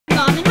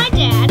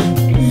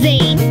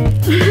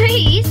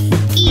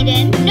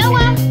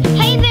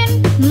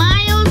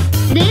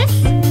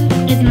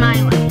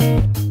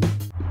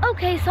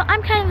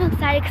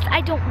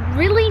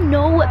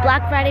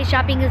Black Friday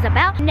shopping is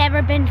about.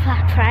 Never been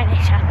Black Friday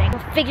shopping.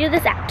 We'll figure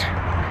this out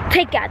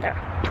together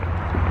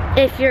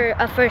if you're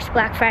a first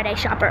Black Friday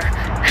shopper.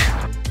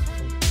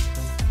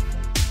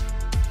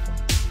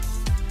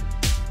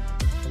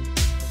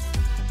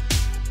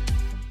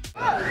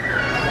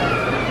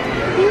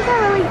 These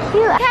are really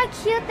cute. Look how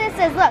cute this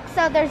is. Look,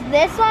 so there's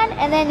this one,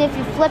 and then if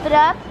you flip it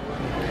up,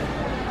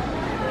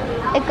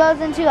 it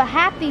goes into a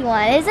happy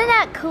one. Isn't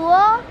that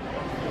cool?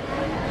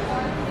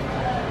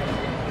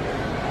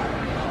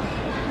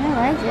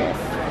 I like this.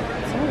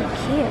 It's really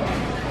cute.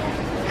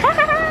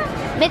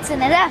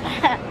 Mixing it up.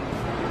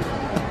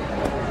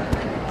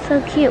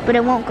 So cute, but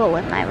it won't go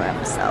with my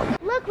room, so.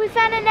 Look, we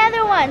found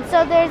another one.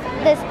 So there's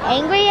this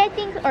angry, I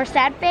think, or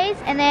sad face,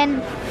 and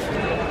then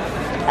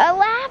a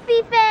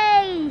laughy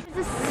face. It's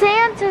a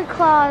Santa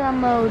Claus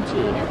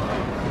emoji.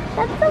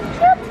 That's so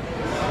cute.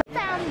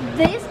 Found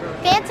this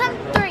Phantom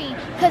 3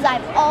 because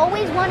I've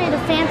always wanted a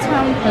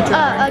Phantom,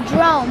 a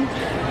drone.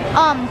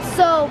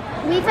 So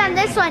we found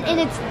this one and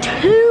it's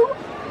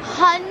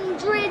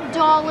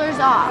 $200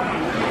 off.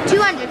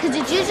 200 because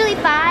it's usually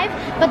 $5,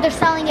 but they're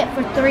selling it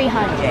for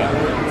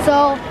 $300.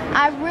 So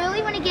I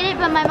really want to get it,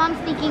 but my mom's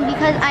thinking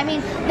because I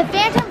mean the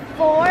Phantom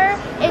 4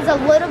 is a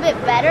little bit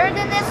better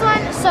than this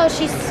one, so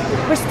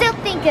we're still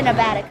thinking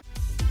about it.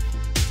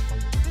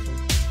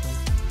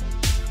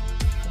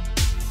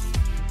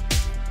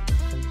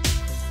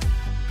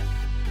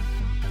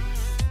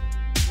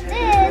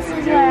 This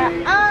is where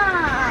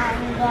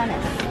I'm gonna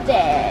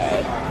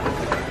stay.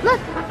 Look,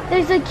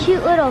 there's a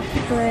cute little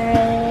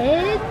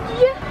fridge.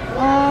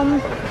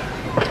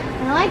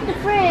 I like the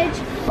fridge.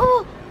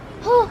 Oh,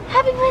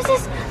 happy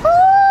places.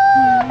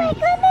 Oh my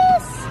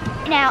goodness.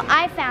 Now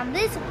I found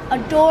this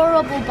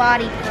adorable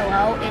body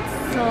pillow. It's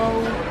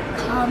so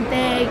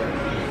comfy.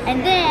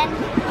 And then,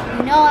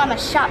 you know I'm a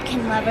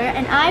Shopkin lover,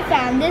 and I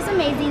found this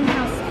amazing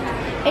house set.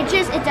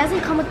 It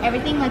doesn't come with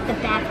everything like the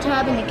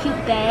bathtub and the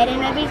cute bed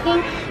and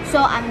everything.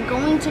 So I'm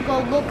going to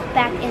go look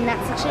back in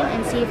that section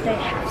and see if they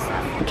have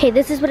stuff. Okay,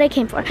 this is what I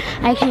came for.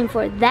 I came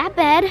for that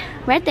bed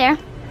right there,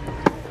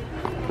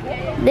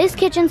 this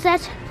kitchen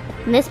set,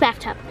 and this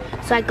bathtub.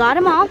 So I got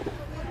them all.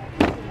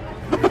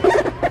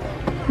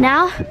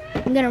 Now,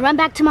 I'm gonna run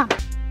back to Mom.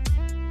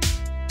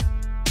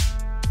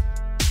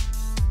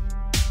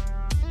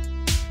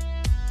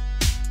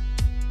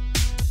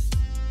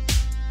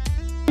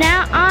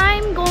 Now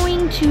I'm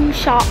going to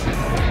shop.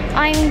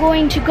 I'm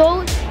going to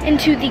go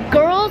into the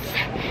girls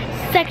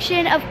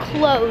section of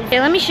clothes. Okay,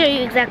 let me show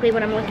you exactly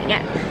what I'm looking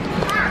at.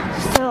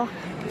 So,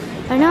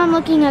 right now I'm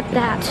looking at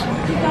that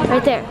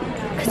right there,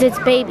 because it's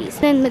babies.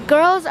 Then the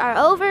girls are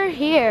over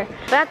here.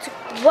 About to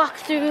walk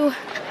through.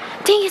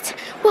 Dang it!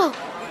 Whoa!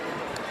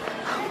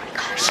 Oh my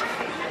gosh!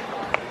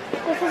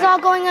 This is all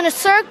going in a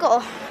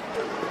circle.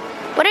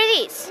 What are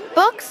these?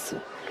 Books?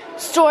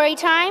 Story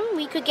time.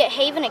 We could get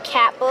Haven a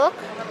cat book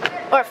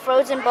or a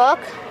Frozen book.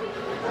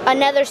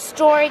 Another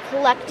story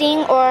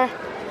collecting or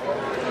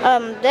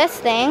this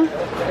thing.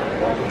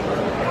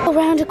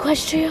 Around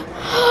Equestria.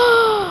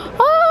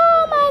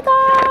 Oh my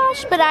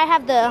gosh! But I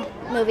have the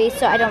movie,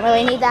 so I don't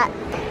really need that.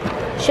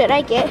 Should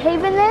I get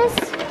Haven this?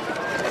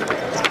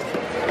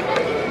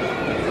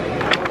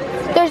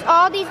 There's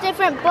all these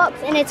different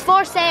books and it's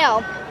for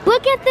sale.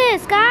 Look at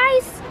this,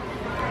 guys.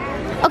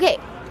 Okay,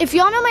 if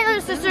y'all know my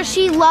little sister,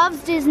 she loves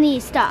Disney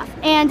stuff.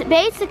 And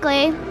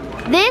basically,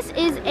 this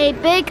is a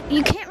big,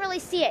 you can't really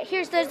see it.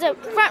 There's a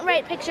front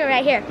right picture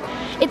right here.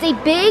 It's a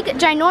big,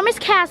 ginormous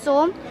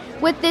castle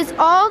with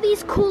all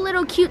these cool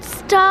little cute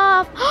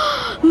stuff.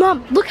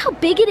 Mom, look how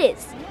big it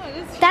is.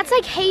 That's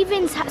like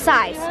Haven's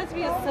size. It has to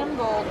be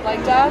assembled.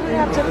 Like Dad would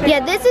have to. Yeah,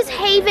 this is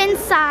Haven's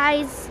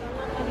size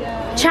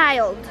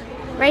child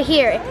right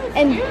here,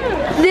 and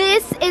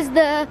this is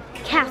the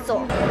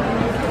castle.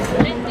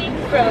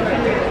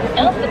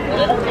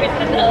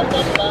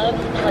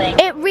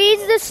 It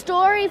reads the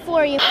story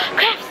for you.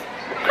 Crafts.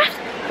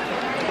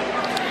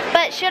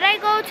 But should I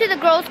go to the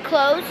girls'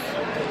 clothes?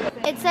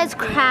 It says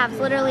crafts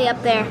literally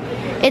up there.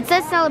 It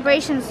says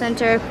Celebration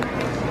Center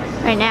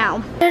right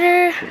now.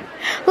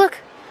 Look.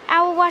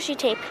 Owl washi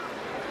tape,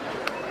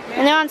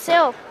 and they're on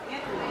sale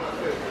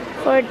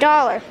for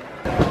 $1.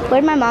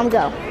 Where'd my mom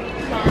go?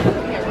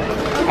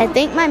 I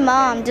think my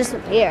mom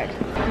disappeared.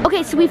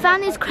 Okay, so we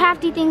found these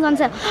crafty things on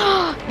sale.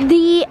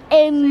 The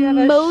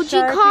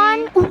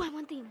Emojicon. Oh, I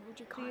want the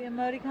Emojicon. The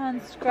Emoticon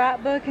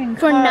scrapbook and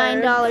for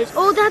 $9.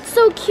 Oh, that's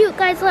so cute,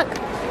 guys. Look.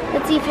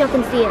 Let's see if y'all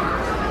can see it.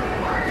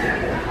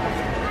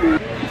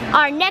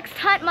 Our next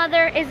hunt,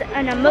 Mother, is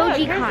an Emojicon.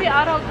 Here's the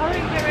adult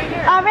coloring kit right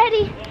here.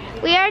 Already.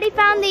 We already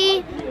found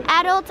the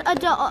adult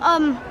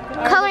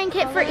coloring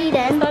kit for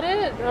Eden. Is that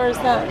it? Or is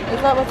that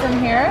what's in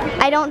here?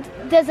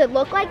 Does it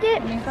look like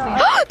it?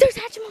 There's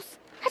Hatchimals.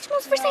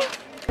 Hatchimals for sale.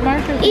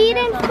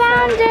 Eden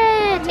found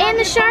it. And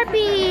the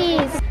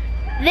Sharpies.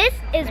 This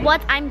is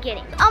what I'm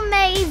getting.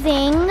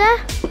 Amazing.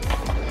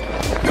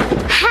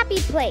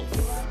 Happy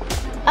Place.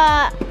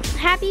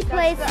 Happy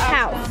Place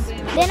house.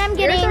 Then I'm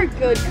getting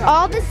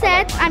all the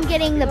sets. I'm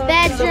getting the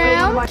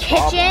bedroom,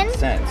 kitchen,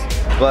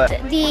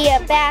 the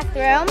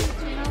bathroom,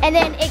 And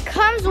then it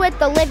comes with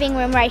the living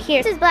room right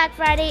here. This is Black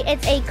Friday.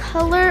 It's a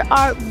color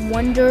art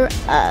wonder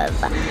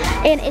of.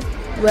 And it's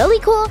really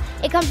cool.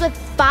 It comes with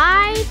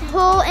 5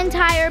 whole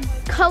entire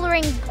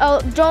coloring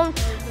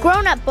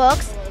grown-up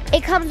books.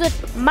 It comes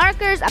with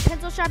markers, a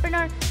pencil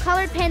sharpener,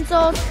 colored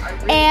pencils,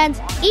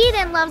 and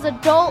Eden loves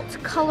adult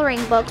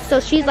coloring books, so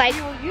she's like,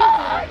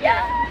 oh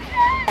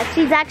yeah!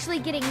 She's actually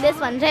getting this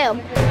one too.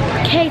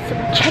 Okay, so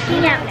we're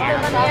checking out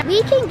now.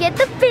 We can get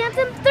the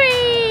Phantom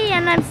 3,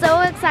 and I'm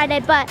so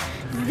excited, but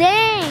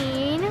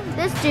Zane,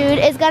 this dude,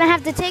 is gonna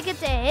have to take it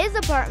to his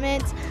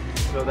apartment.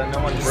 So that no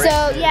one breaks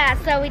it. Yeah,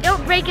 so we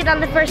don't break it on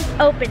the first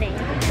opening.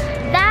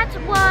 That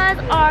was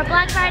our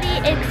Black Friday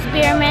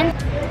experiment.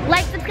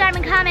 Like, subscribe,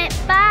 and comment.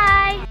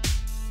 Bye!